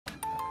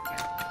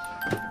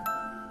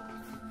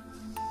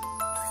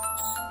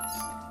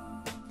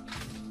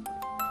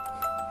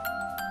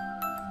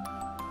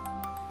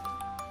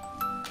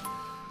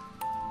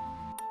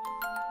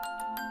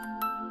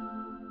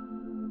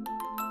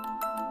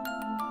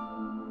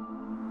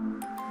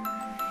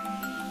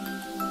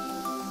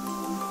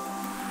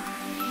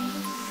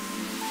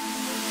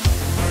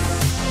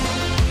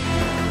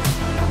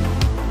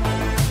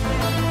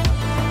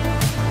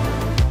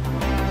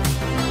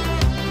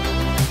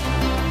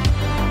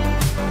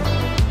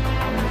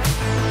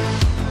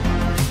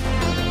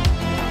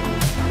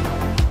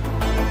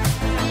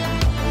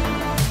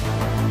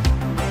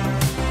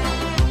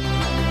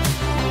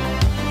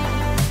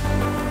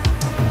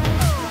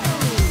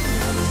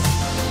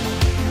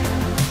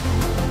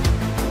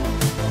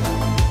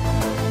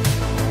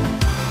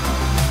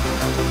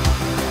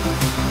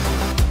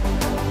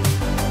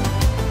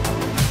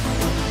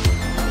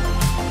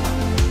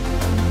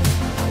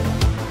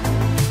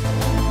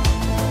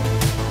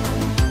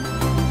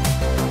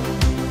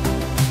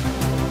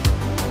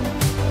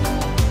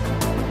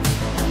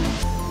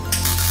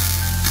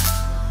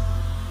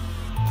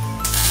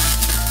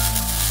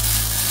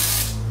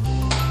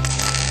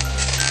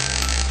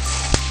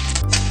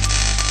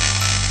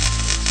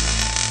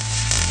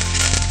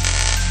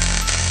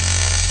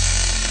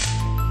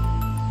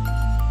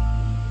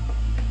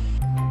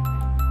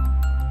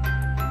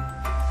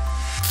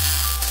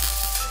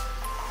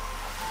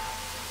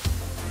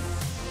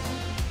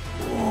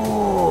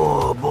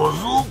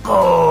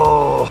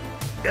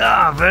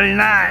very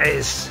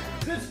nice.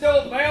 Is it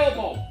still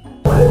available?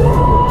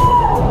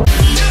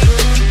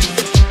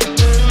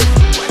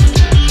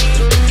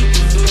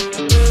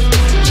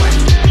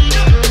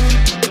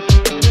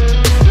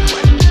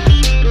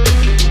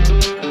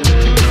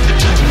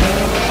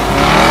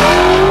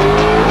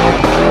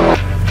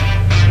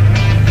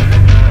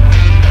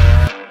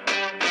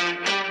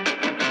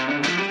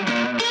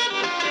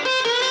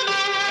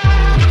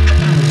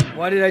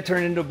 Why did I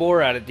turn into a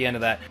Borat at the end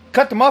of that?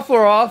 Cut the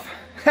muffler off.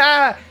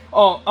 Ha!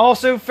 Oh,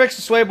 also fixed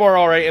the sway bar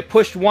already. It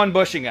pushed one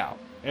bushing out.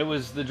 It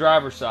was the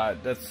driver's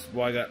side. That's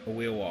why I got a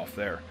wheel off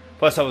there.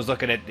 Plus I was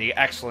looking at the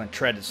excellent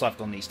tread that's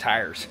left on these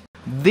tires.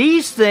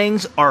 These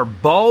things are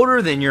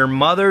bolder than your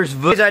mother's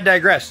I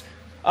digress.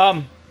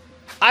 I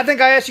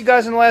think I asked you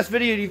guys in the last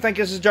video, do you think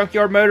this is a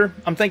junkyard motor?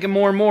 I'm thinking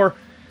more and more.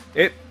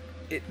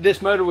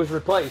 This motor was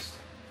replaced.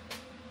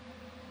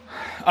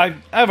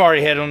 I've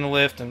already had it on the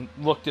lift and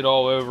looked it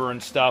all over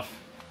and stuff.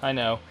 I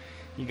know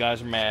you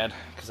guys are mad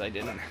because I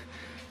didn't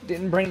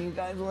bring you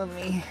guys with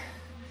me.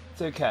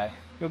 It's okay.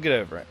 You'll get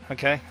over it.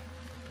 Okay,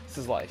 this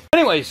is life.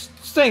 Anyways,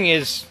 this thing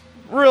is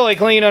really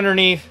clean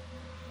underneath,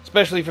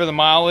 especially for the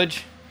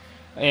mileage.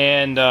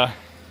 And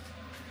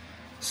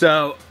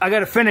so I got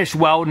to finish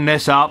welding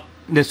this up.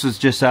 This was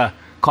just a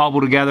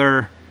cobbled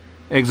together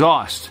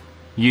exhaust.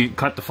 You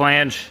cut the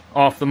flange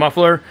off the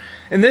muffler,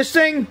 and this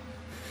thing,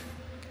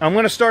 I'm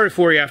going to start it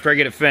for you after I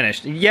get it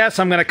finished. Yes,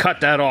 I'm going to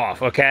cut that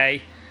off,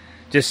 okay?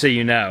 Just so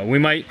you know. We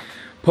might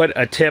put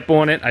a tip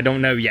on it. I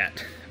don't know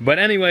yet. But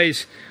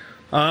anyways,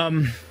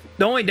 the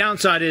only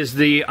downside is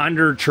the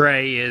under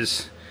tray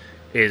is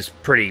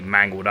pretty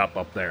mangled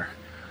up there.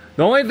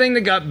 The only thing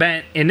that got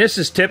bent, and this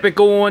is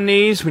typical on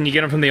these when you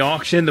get them from the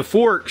auction, the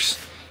forks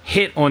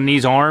hit on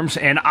these arms,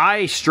 and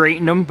I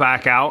straightened them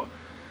back out.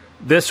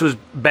 This was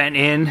bent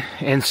in,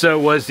 and so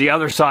was the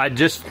other side,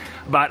 just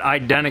about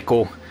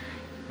identical.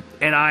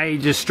 And I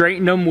just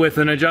straightened them with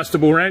an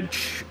adjustable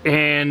wrench,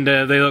 and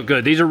they look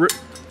good. These are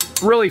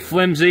really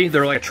flimsy.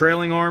 They're like a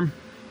trailing arm.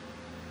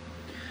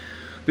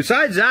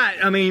 Besides that,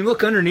 I mean,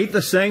 look underneath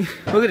this thing.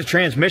 Look at the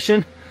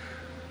transmission.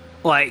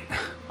 Like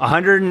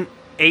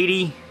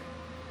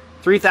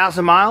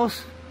 183,000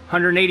 miles?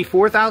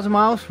 184,000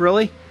 miles?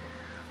 Really?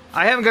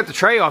 I haven't got the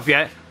tray off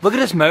yet. Look at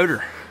this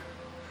motor.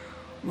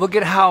 Look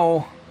at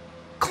how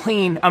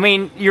clean. I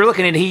mean, you're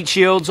looking at heat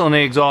shields on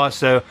the exhaust,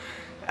 so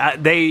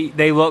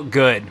they look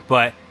good,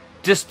 but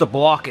just the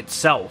block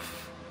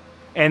itself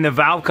and the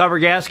valve cover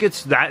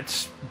gaskets,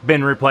 that's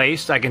been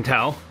replaced, I can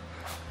tell.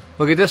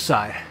 Look at this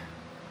side.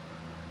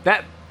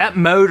 That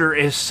motor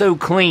is so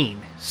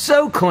clean,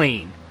 so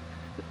clean.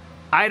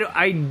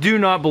 I do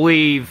not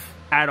believe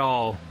at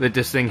all that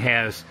this thing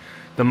has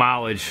the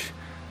mileage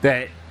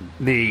that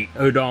the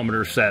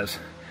odometer says.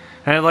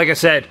 And like I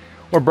said,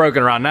 we're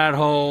broken around that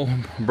hole,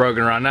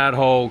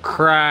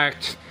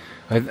 cracked.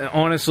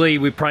 Honestly,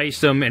 we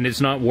priced them and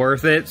it's not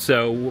worth it,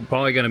 so we're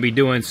probably going to be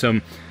doing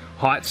some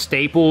hot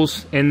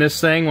staples in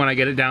this thing when I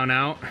get it down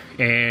out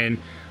and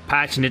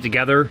patching it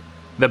together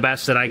the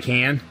best that I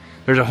can.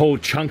 There's a whole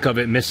chunk of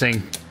it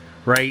missing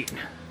right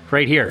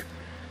here.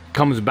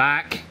 Comes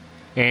back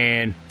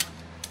and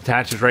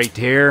attaches right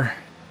here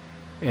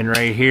and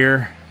right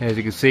here. As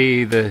you can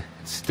see, the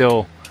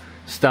still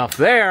stuff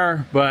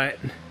there, but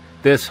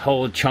this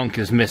whole chunk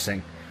is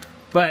missing.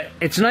 But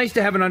it's nice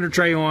to have an under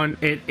tray on.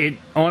 It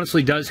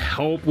honestly does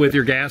help with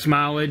your gas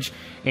mileage,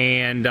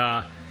 and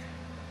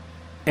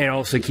it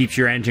also keeps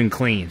your engine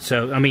clean.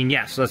 So, I mean,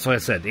 yes, that's what I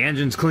said. The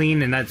engine's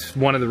clean, and that's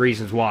one of the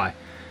reasons why.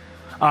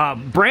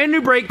 Brand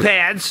new brake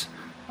pads.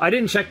 I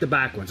didn't check the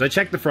back ones. I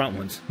checked the front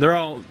ones.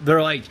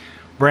 They're like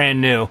brand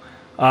new.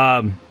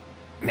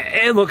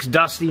 It looks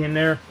dusty in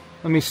there.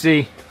 Let me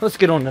see. Let's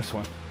get on this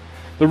one.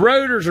 The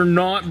rotors are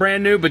not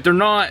brand new, but they're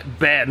not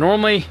bad.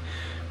 Normally,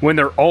 when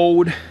they're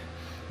old,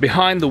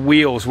 behind the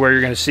wheels where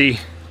you're going to see,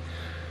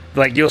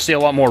 like, you'll see a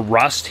lot more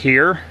rust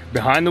here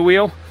behind the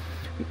wheel.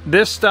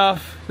 This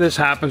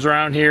happens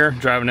around here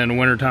driving in the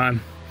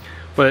wintertime.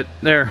 But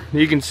there,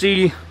 you can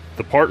see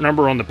the part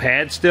number on the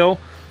pad still,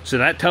 so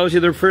that tells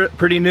you they're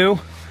pretty new.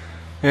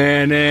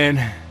 And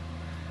then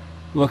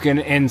looking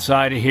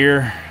inside of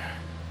here,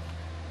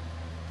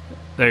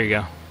 there you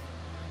go.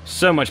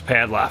 So much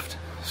pad left,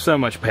 so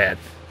much pad.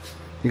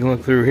 You can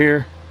look through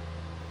here,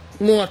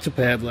 lots of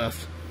pad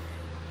left.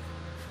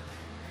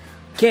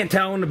 Can't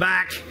tell in the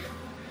back,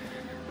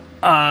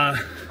 but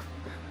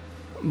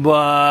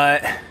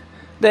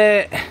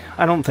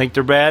I don't think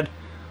they're bad.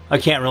 I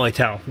can't really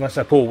tell unless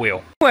I pull a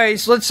wheel.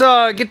 Anyways, let's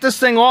get this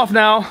thing off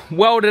now,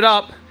 weld it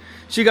up,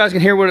 so you guys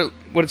can hear what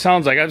it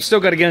sounds like. I've still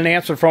got to get an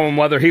answer from him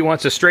whether he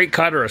wants a straight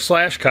cut or a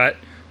slash cut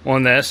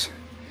on this.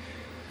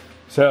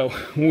 So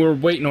we're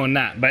waiting on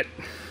that, but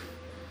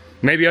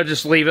maybe I'll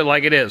just leave it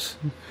like it is.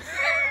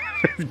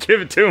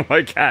 Give it to him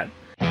like that.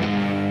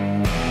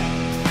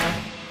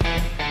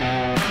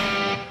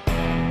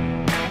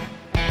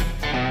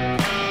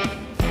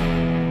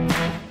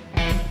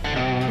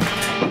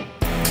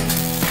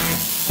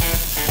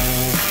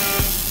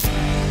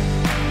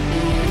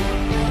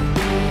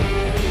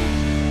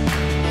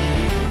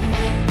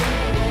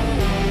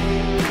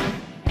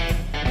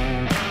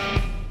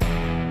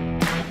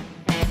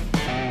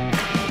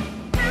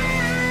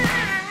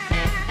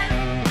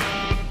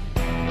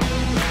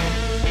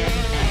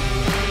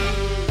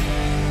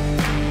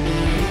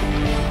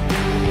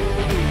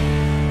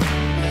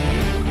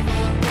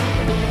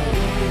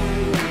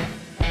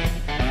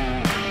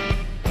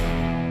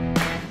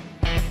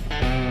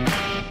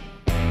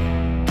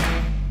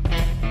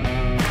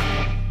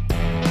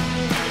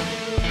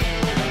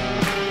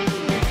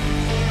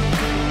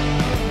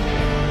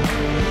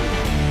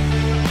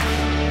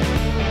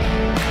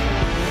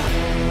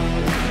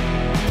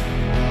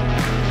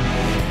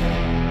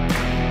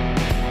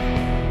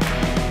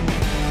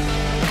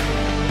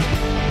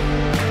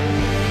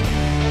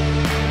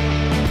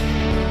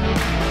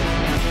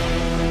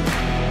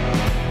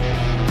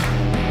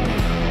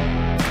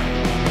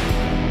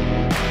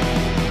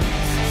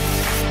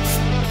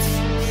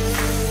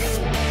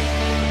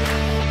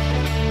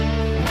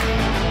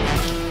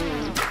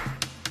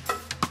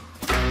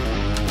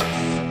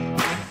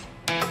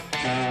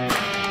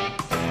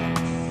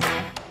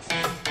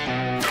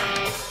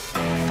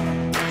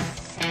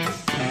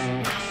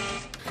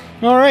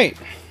 All right.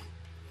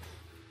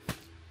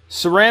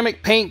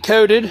 Ceramic paint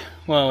coated.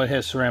 Well, it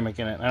has ceramic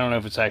in it. I don't know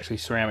if it's actually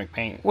ceramic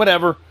paint.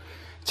 Whatever.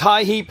 It's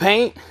high heat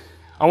paint.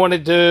 I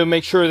wanted to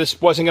make sure this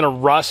wasn't going to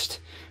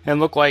rust and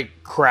look like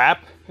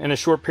crap in a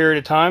short period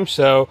of time,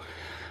 so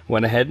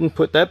went ahead and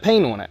put that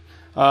paint on it.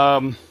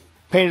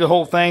 Painted the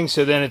whole thing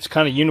so then it's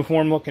kind of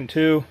uniform looking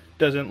too.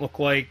 Doesn't look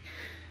like,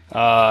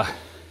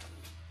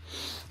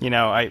 you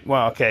know,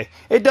 well, okay.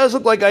 It does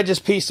look like I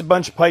just pieced a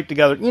bunch of pipe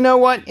together. You know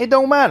what? It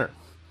don't matter.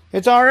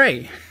 It's all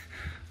right.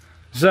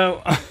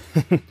 So,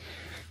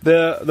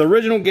 the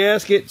original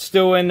gasket's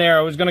still in there.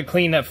 I was going to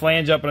clean that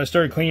flange up, and I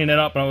started cleaning it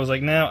up, and I was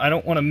like, no, I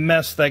don't want to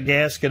mess that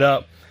gasket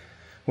up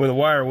with a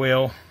wire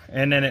wheel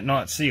and then it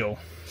not seal.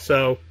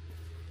 So,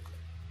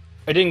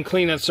 I didn't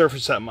clean that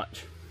surface that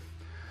much.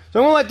 So,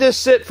 I'm going to let this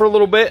sit for a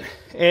little bit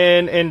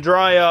and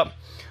dry up.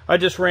 I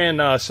just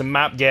ran some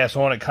MAP gas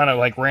on it, kind of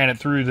like ran it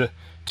through the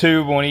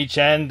tube on each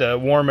end to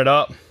warm it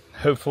up.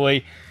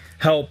 Hopefully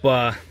help,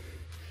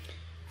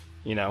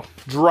 you know,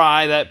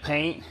 dry that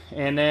paint.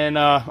 And then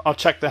I'll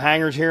check the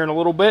hangers here in a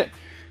little bit.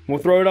 We'll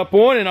throw it up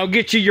on and I'll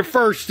get you your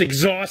first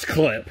exhaust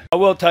clip. I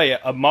will tell you,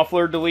 a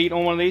muffler delete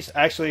on one of these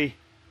actually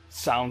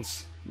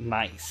sounds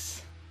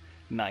nice.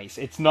 Nice.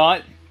 It's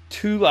not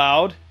too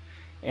loud,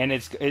 and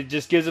it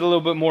just gives it a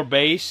little bit more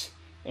bass,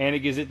 and it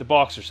gives it the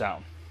boxer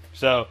sound.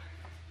 So,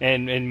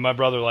 and my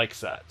brother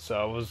likes that. So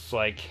I was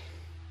like,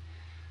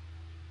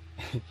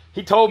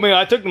 he told me,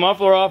 I took the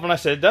muffler off and I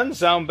said, it doesn't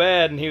sound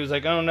bad. And he was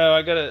like, oh no,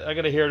 I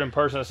gotta hear it in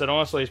person. I said,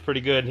 honestly, it's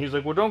pretty good. And he was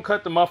like, well, don't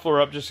cut the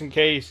muffler up just in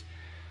case.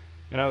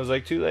 And I was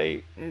like, too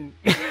late.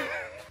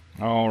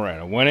 All right,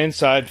 I went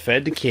inside,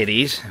 fed the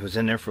kitties. I was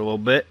in there for a little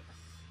bit.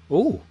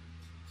 Ooh,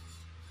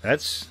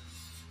 that's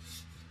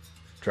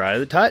dry to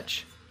the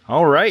touch.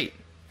 All right,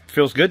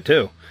 feels good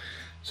too.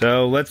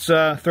 So let's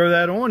throw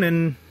that on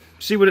and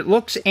see what it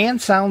looks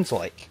and sounds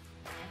like.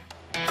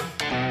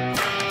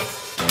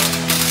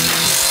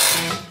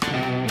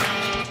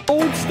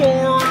 Old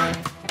store.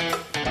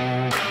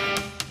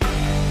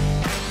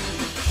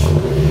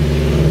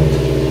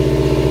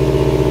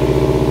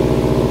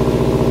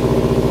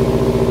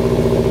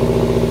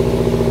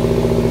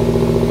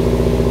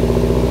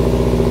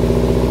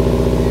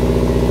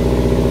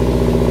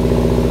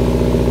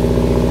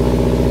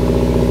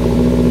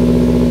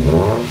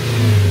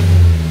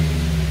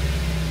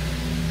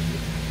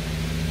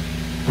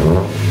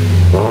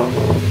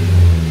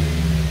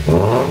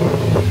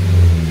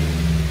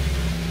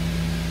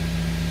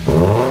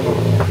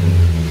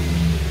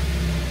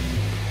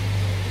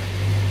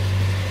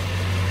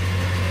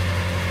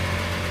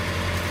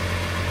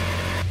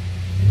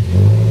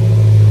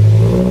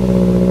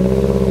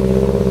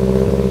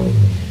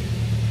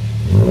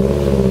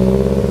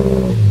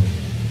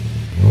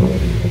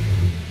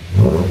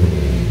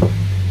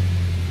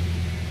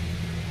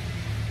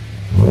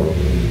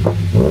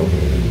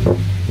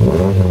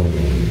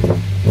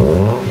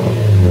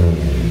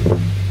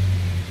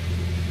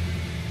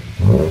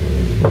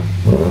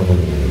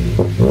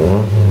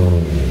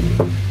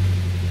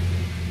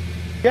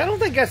 Yeah, I don't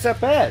think that's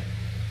that bad.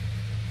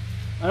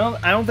 I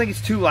don't think it's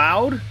too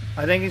loud.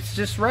 I think it's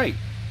just right.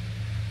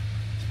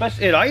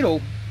 Especially at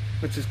idle,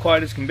 it's as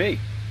quiet as can be.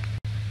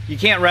 You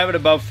can't rev it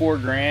above 4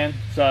 grand,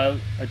 so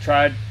I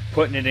tried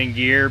putting it in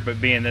gear, but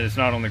being that it's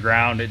not on the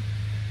ground,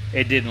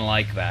 it didn't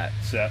like that.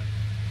 So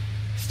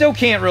still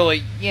can't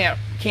really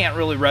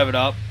rev it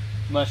up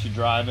unless you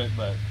drive it,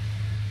 but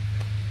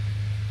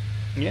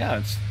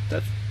yeah,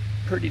 that's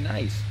pretty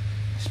nice.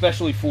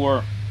 Especially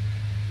for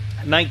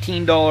a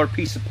 $19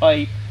 piece of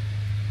pipe,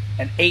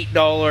 an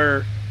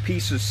 $8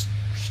 piece of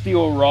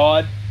steel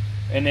rod,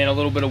 and then a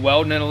little bit of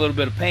welding and a little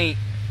bit of paint.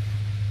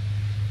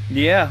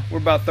 Yeah, we're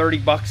about 30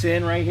 bucks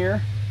in right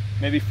here.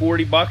 Maybe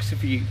 40 bucks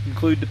if you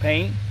include the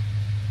paint.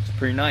 It's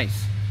pretty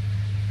nice.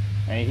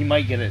 And he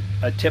might get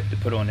a tip to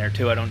put on there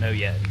too, I don't know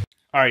yet.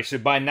 Alright, so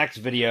by next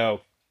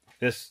video,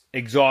 this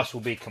exhaust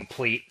will be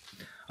complete.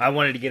 I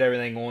wanted to get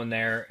everything on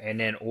there and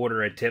then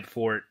order a tip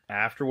for it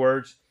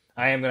afterwards.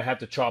 I am going to have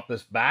to chop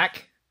this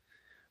back,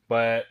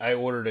 but I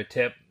ordered a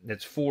tip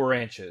that's 4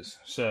 inches.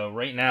 So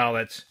right now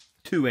that's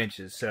 2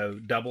 inches, so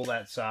double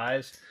that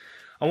size.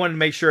 I wanted to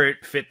make sure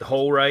it fit the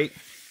hole right.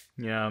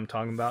 You know what I'm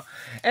talking about.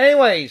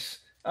 Anyways,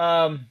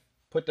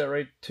 put that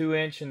right 2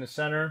 inch in the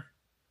center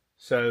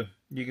so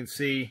you can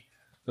see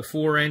the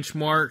 4 inch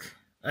mark.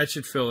 That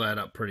should fill that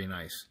up pretty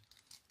nice.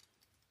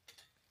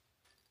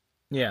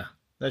 Yeah,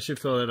 that should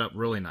fill it up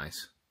really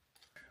nice.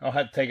 I'll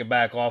have to take it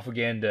back off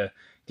again to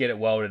get it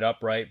welded up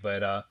right,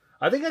 but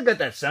I think I got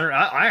that center.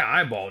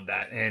 I eyeballed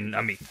that, and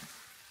I mean,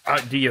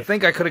 do you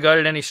think I could have got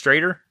it any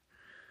straighter?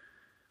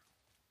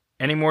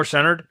 Any more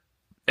centered?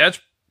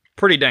 That's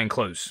pretty dang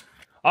close.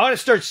 I ought to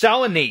start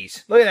selling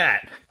these. Look at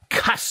that.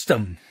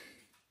 Custom.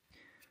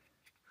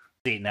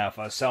 See, now if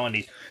I was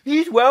selling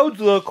these welds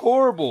look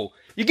horrible.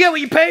 You get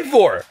what you pay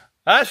for.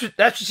 That's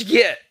what you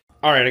get.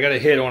 Alright, I got a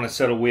hit on a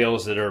set of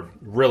wheels that are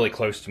really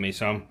close to me,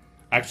 so I'm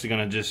actually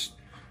going to just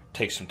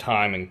take some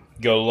time and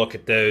go look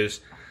at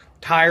those.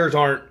 Tires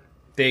aren't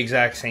the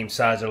exact same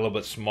size. They're a little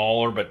bit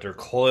smaller, but they're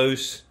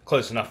close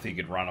enough that you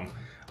could run them.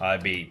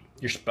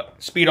 your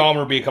speedometer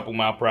will be a couple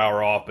mile per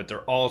hour off, but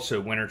they're also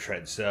winter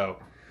treads. So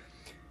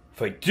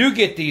if I do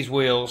get these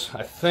wheels,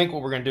 I think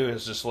what we're going to do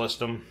is just list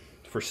them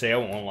for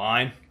sale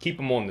online, keep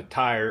them on the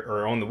tire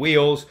or on the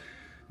wheels.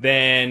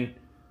 Then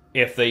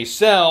if they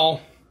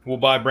sell, we'll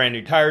buy brand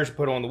new tires to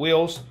put on the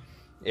wheels.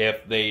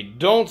 If they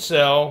don't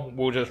sell,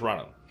 we'll just run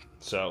them.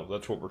 So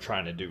that's what we're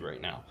trying to do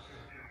right now.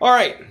 All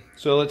right,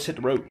 so let's hit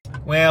the road.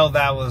 Well,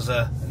 that was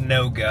a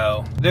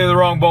no-go. They're the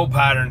wrong bolt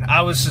pattern.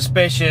 I was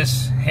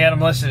suspicious. Had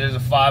them listed as a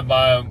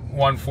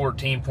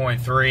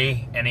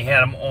 5x114.3, and he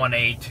had them on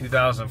a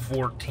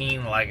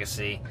 2014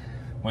 Legacy,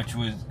 which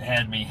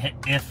had me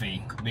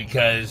iffy,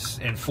 because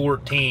in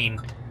 14,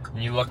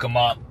 when you look them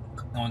up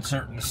on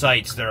certain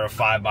sites, they're a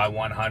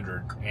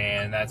 5x100,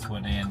 and that's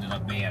what they ended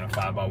up being, a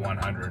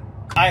 5x100.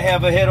 I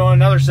have a hit on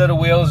another set of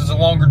wheels. It's a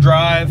longer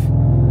drive.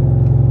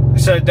 A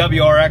set of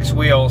WRX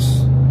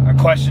wheels. I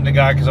questioned the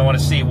guy because I want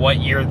to see what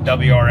year the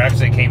WRX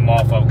they came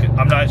off of.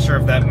 I'm not sure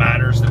if that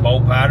matters, the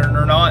bolt pattern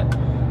or not.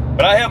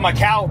 But I have my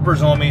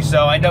calipers on me,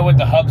 so I know what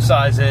the hub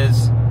size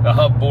is, the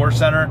hub bore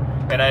center,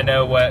 and I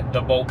know what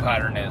the bolt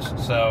pattern is,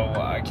 so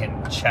I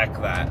can check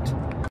that.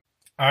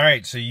 All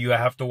right, so you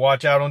have to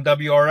watch out on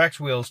WRX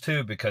wheels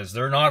too, because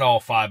they're not all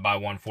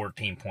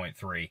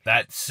 5x114.3.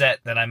 That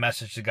set that I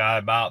messaged the guy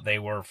about, they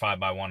were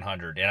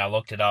 5x100, and I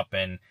looked it up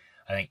in,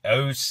 I think,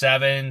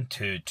 07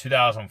 to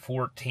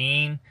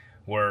 2014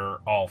 were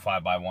all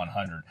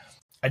 5x100.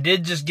 I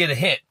did just get a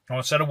hit on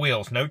a set of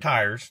wheels, no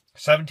tires,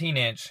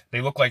 17-inch.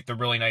 They look like they're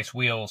really nice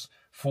wheels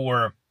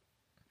for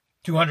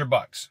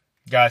 $200.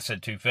 The guy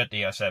said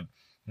 $250. I said,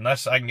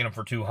 unless I can get them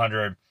for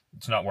 $200,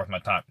 it's not worth my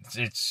time.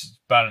 It's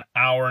about an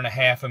hour and a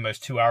half,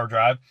 almost 2-hour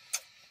drive.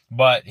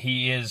 But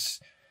he is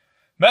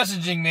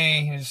messaging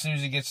me as soon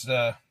as he gets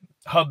the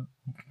hub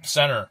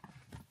center,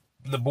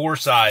 the bore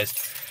size,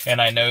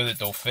 and I know that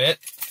they'll fit,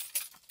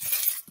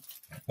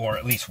 or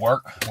at least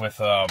work with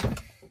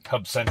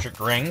hub-centric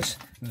rings.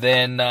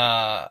 Then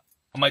I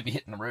might be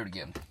hitting the road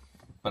again.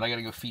 But I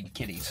gotta go feed the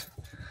kitties.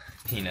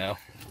 You know,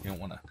 you don't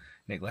want to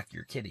neglect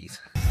your kitties.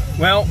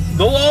 Well,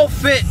 they'll all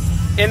fit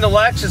in the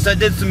Lexus. I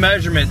did some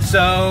measurements,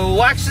 so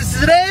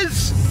Lexus it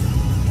is.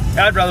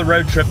 I'd rather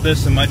road trip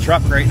this than my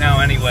truck right now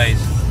anyways.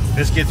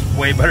 This gets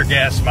way better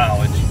gas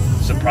mileage,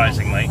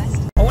 surprisingly.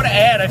 I want to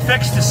add, I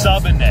fixed the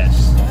sub in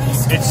this.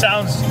 It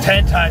sounds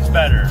 10 times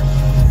better.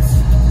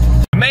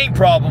 The main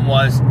problem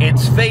was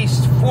it's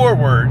faced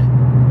forward,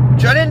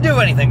 which I didn't do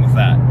anything with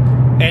that.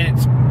 And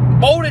it's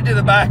bolted to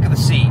the back of the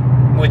seat,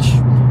 which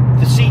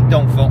the seat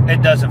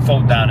it doesn't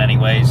fold down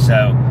anyways,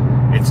 so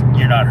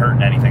you're not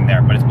hurting anything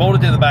there. But it's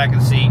bolted to the back of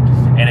the seat,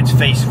 and it's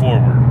faced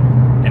forward.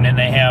 And then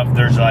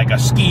there's like a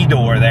ski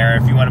door there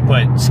if you want to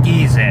put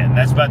skis in.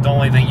 That's about the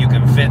only thing you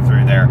can fit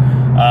through there,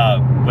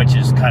 which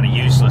is kind of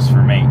useless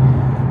for me.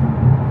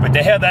 But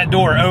they have that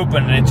door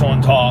open and it's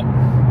on top.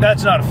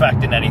 That's not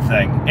affecting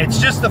anything. It's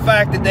just the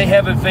fact that they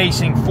have it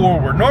facing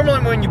forward.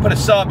 Normally when you put a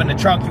sub in the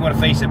trunk, you want to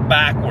face it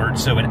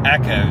backwards so it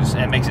echoes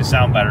and makes it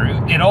sound better.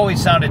 It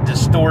always sounded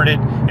distorted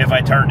if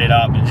I turned it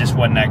up. It just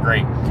wasn't that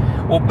great.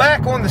 Well,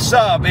 back on the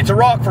sub, it's a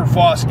Rockford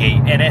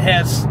Fosgate, and it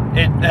has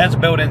a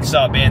built-in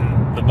sub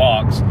in the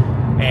box.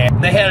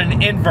 And they had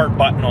an invert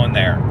button on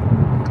there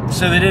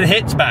so that it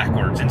hits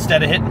backwards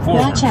instead of hitting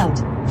forward. Watch out.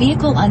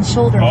 Vehicle on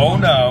shoulder. Oh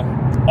no.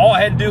 All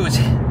I had to do was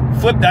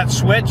flip that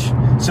switch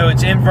so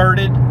it's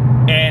inverted,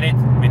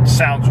 and it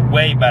sounds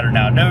way better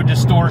now. No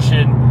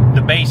distortion.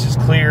 The bass is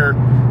clear.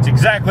 It's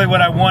exactly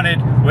what I wanted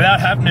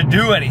without having to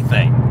do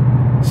anything.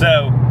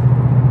 So,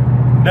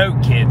 no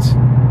kids.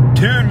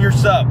 Tune your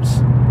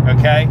subs,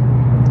 okay?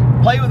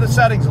 Play with the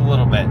settings a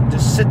little bit.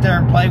 Just sit there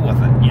and play with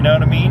it. You know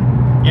what I mean?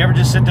 You ever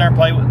just sit there and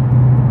play with it?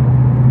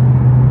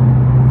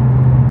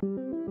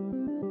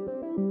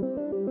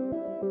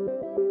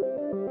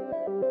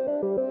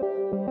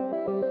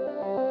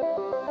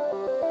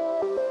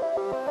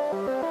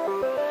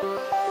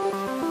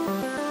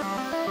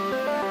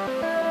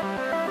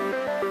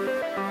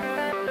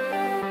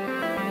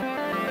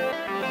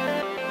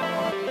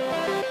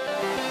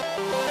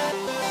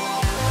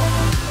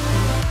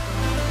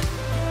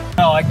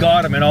 Well, I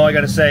got them, and all I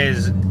gotta say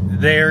is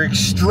they're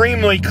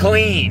extremely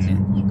clean.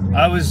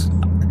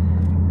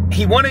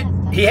 He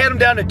had them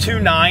down to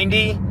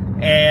 290,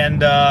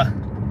 and I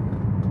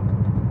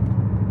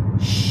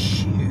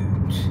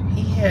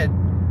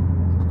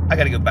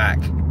gotta go back.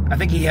 I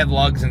think he had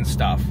lugs and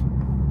stuff.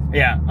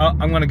 Yeah,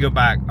 I'm gonna go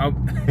back. I'll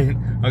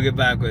get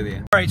back with you.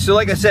 All right, so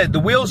like I said,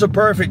 the wheels are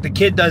perfect. The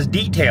kid does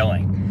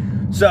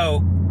detailing,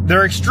 so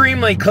they're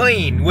extremely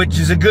clean, which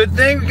is a good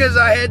thing because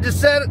I had to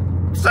set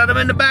them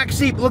in the back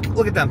seat.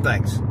 Look at them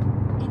things.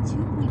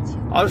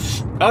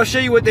 I'll show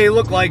you what they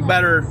look like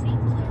better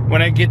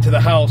when I get to the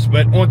house.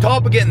 But on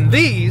top of getting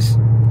these,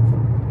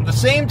 at the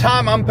same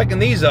time I'm picking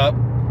these up,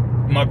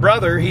 my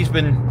brother, he's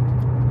been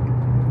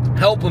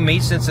helping me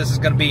since this is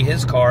going to be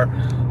his car.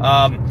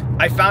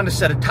 I found a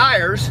set of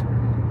tires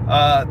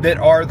that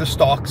are the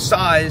stock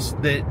size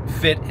that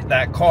fit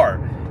that car,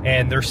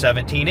 and they're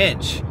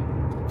 17-inch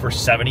for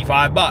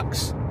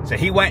 $75. So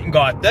he went and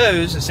got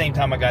those the same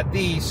time I got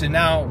these. So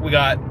now we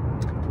got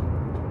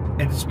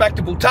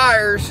inspectable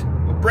tires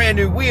with brand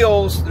new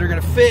wheels that are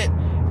gonna fit.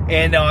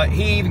 And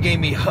he even gave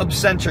me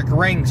hub-centric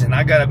rings, and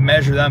I gotta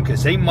measure them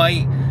because they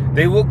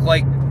look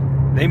like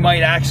they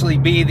might actually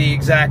be the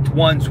exact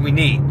ones we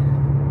need,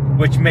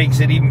 which makes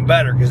it even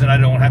better because then I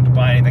don't have to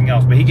buy anything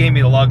else. But he gave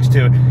me the lugs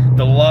too.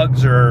 The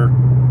lugs are,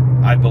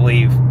 I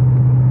believe,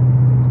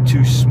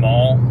 too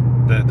small.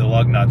 The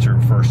lug nuts are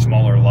for a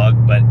smaller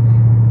lug, but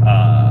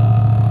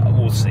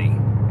we'll see.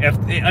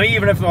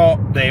 Even if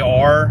they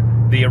are,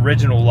 the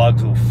original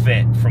lugs will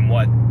fit from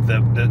what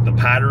the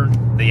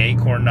pattern, the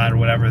acorn nut or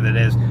whatever that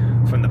is,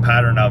 from the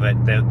pattern of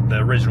it, the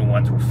original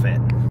ones will fit.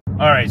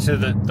 All right, so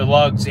the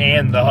lugs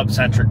and the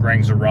hub-centric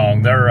rings are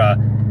wrong. They're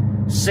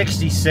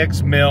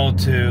 66 mil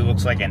to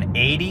looks like an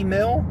 80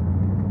 mil,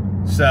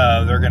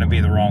 so they're going to be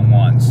the wrong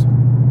ones.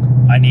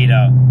 I need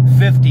a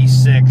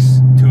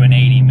 56 to an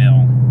 80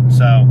 mil,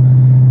 so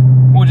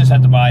we'll just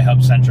have to buy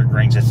hub-centric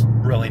rings. It's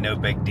really no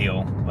big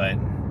deal, but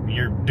when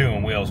you're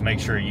doing wheels, make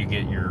sure you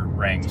get your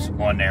rings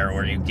on there,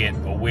 or you get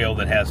a wheel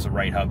that has the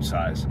right hub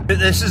size.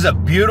 This is a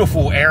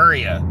beautiful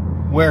area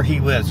where he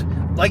lives.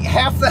 Like,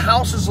 half the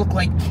houses look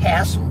like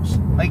castles.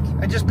 Like,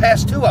 I just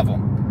passed 2 of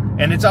them,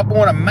 and it's up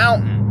on a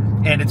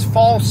mountain, and it's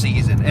fall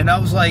season, and I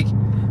was like,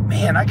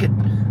 man,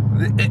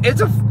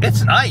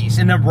 it's nice,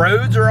 and the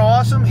roads are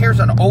awesome. Here's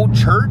an old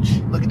church.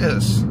 Look at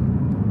this.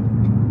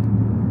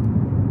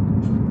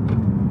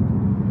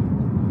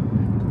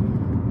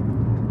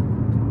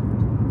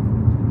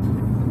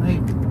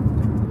 Like,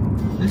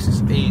 this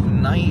is a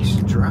nice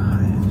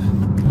drive.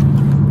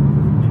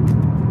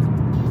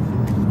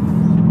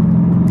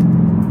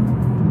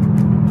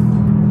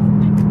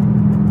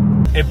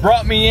 It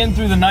brought me in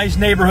through the nice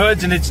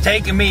neighborhoods, and it's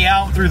taken me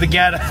out through the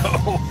ghetto.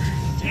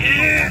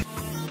 Yeah.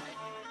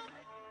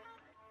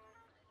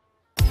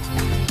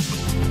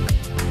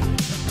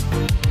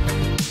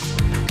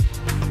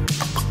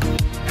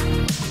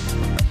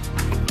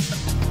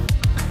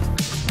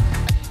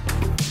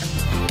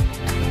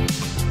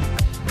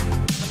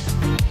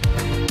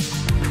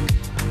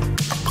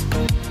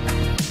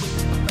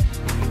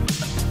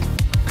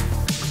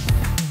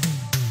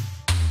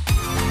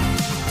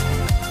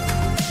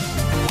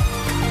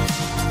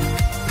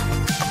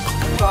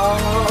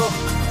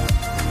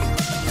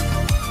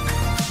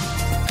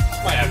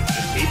 Might have to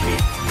just beat me.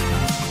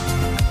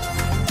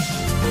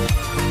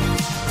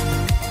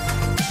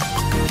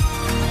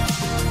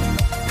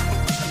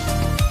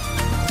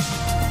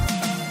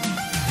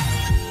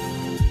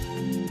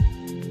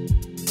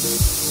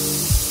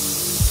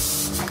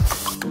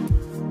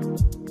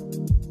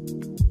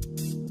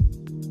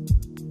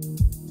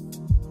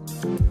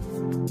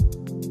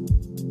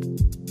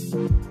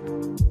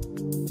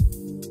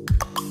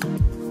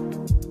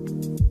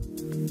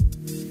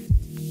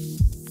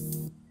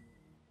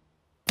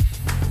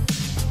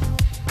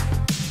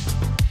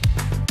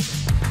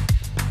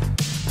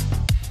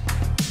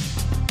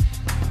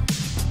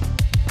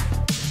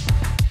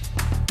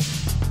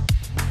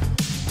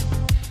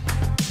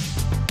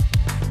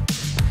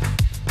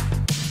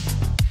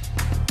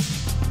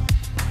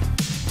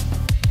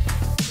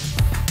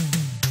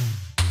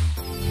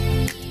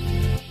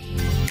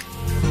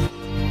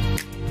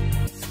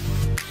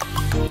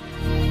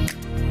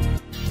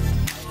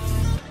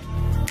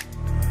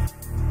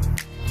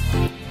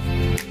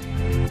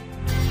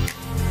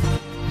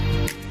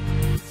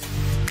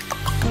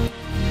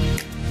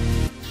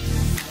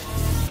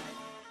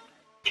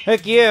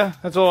 Heck yeah,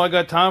 that's all I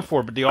got time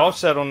for, but the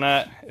offset on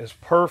that is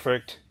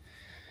perfect.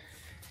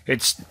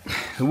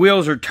 The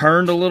wheels are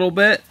turned a little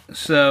bit,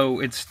 so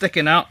it's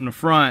sticking out in the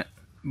front,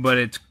 but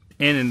it's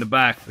in the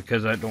back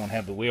because I don't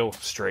have the wheel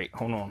straight.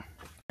 Hold on.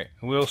 Okay,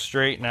 the wheel's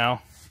straight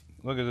now.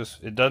 Look at this.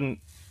 It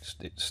doesn't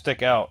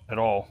stick out at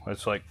all.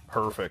 It's like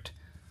perfect.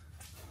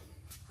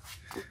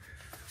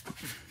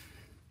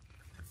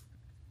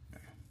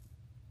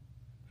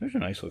 Those are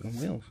nice looking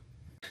wheels.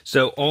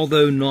 So,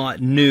 although not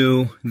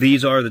new,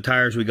 these are the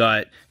tires we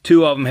got.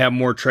 2 of them have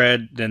more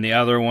tread than the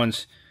other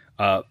ones.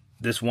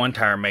 This one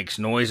tire makes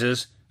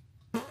noises.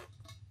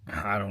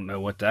 I don't know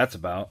what that's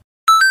about.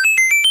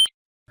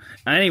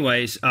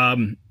 Anyways,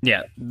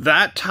 yeah,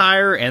 that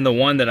tire and the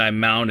one that I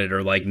mounted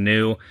are like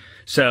new.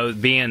 So,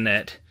 being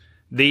that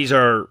these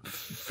are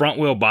front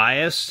wheel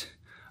biased,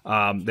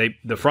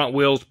 the front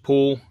wheels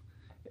pull,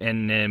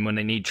 and then when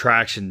they need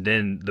traction,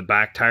 then the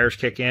back tires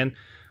kick in.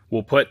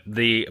 We'll put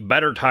the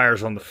better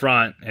tires on the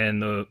front and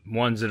the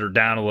ones that are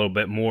down a little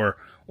bit more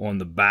on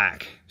the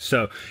back.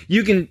 So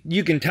you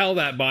can tell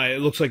that by, it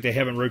looks like they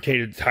haven't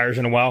rotated the tires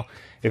in a while.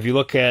 If you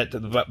look at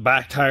the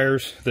back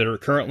tires that are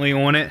currently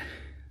on it,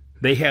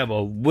 they have a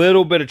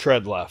little bit of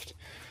tread left.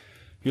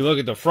 If you look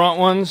at the front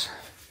ones,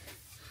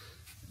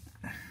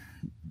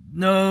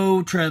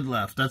 no tread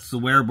left. That's the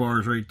wear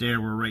bars right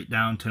there. We're right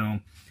down to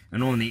them.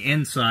 And on the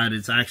inside,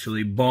 it's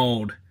actually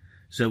bald.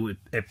 So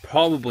it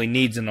probably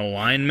needs an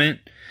alignment.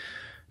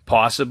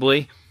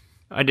 Possibly.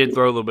 I did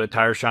throw a little bit of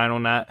tire shine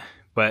on that.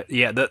 But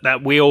yeah,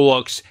 that wheel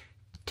looks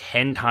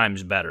 10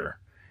 times better.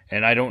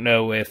 And I don't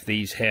know if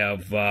these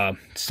have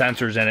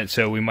sensors in it,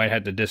 so we might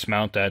have to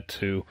dismount that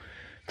to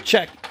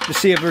check to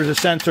see if there's a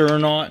sensor or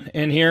not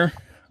in here.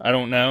 I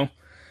don't know.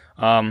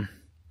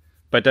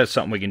 But that's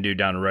something we can do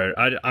down the road.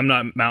 I'm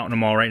not mounting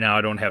them all right now.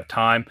 I don't have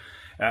time.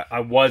 I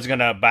was going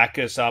to back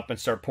this up and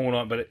start pulling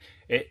up, but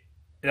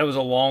that was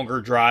a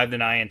longer drive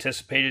than I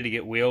anticipated to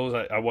get wheels.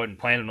 I wasn't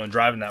planning on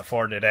driving that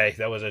far today.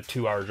 That was a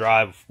 2-hour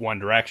drive one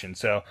direction.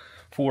 So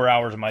 4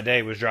 hours of my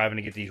day was driving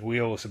to get these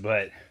wheels,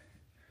 but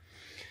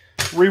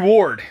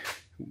reward,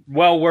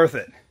 well worth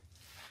it.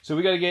 So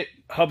we got to get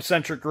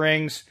hub-centric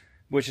rings,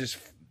 which is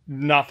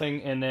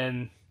nothing, and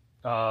then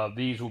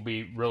these will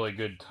be really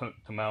good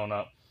to mount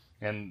up.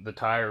 And the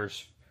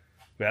tires,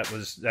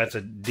 that's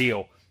a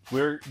deal.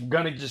 We're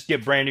going to just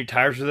get brand new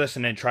tires for this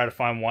and then try to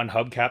find one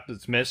hubcap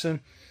that's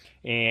missing.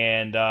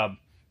 And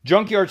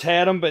junkyards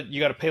had them, but you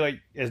got to pay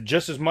like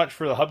just as much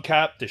for the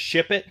hubcap to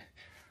ship it.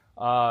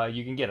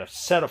 You can get a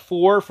set of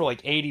 4 for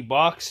like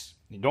 $80.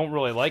 You don't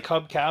really like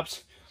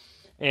hubcaps.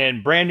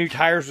 And brand new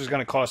tires was going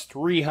to cost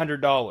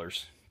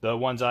 $300, the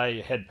ones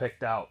I had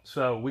picked out.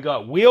 So we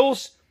got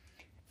wheels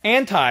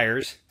and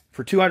tires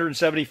for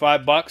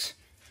 $275.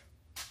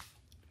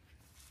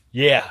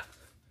 Yeah.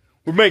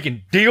 We're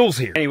making deals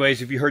here.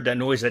 Anyways, if you heard that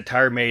noise that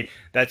tire made,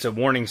 that's a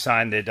warning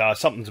sign that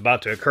something's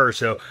about to occur,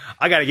 so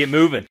I gotta get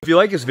moving. If you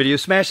like this video,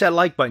 smash that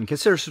like button.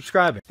 Consider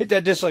subscribing. Hit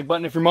that dislike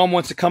button if your mom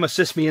wants to come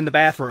assist me in the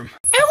bathroom.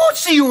 And we'll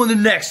see you on the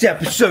next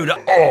episode of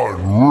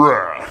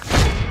Unwrapped.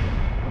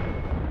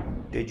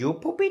 Did you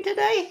poopy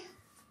today?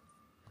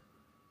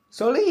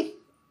 Sully?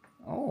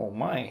 Oh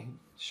my.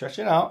 Stretch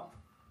it out.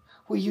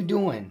 What are you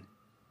doing?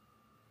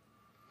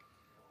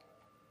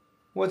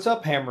 What's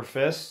up, Hammer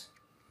Fist?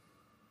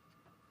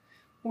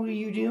 What are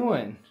you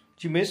doing?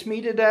 Did you miss me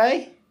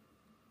today?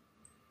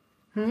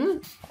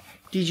 Did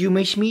you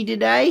miss me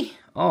today?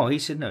 Oh, he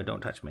said, no, don't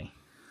touch me.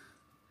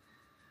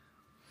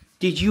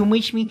 Did you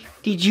miss me?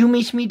 Did you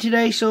miss me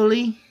today,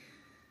 Sully?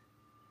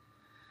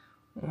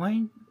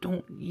 Why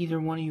don't either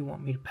one of you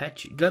want me to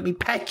pet you? Let me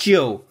pet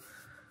you.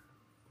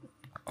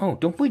 Oh,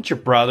 don't beat your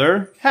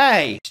brother.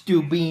 Hey,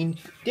 Stu Bean,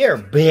 they're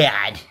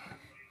bad.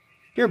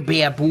 They're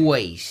bad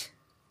boys.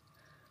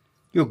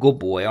 You're a good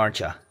boy, aren't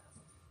you?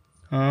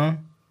 Huh?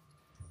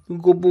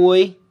 Good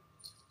boy.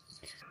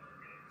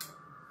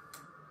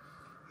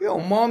 You're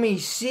on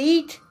mommy's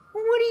seat?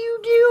 What are you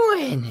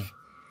doing?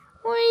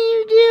 What are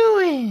you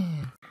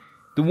doing?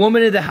 The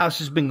woman in the house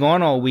has been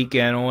gone all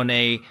weekend on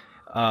a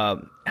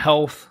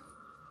health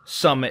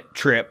summit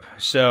trip.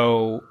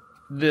 So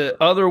the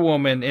other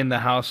woman in the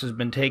house has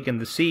been taking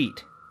the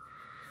seat.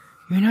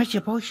 You're not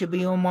supposed to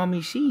be on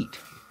mommy's seat.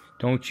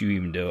 Don't you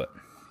even do it.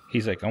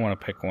 He's like, I want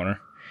to pick on her.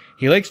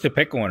 He likes to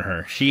pick on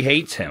her. She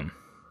hates him.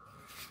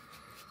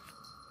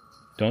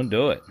 Don't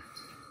do it.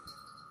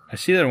 I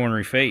see that on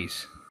her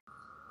face.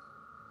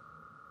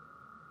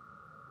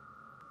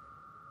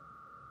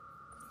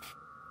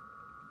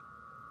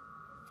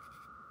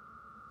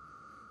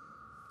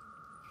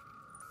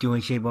 Do you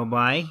want to say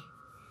bye-bye?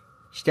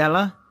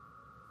 Stella?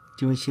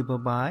 Do you want to say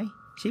bye-bye?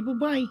 Say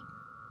bye-bye.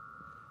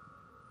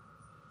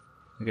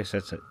 I guess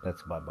that's it.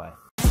 That's bye-bye.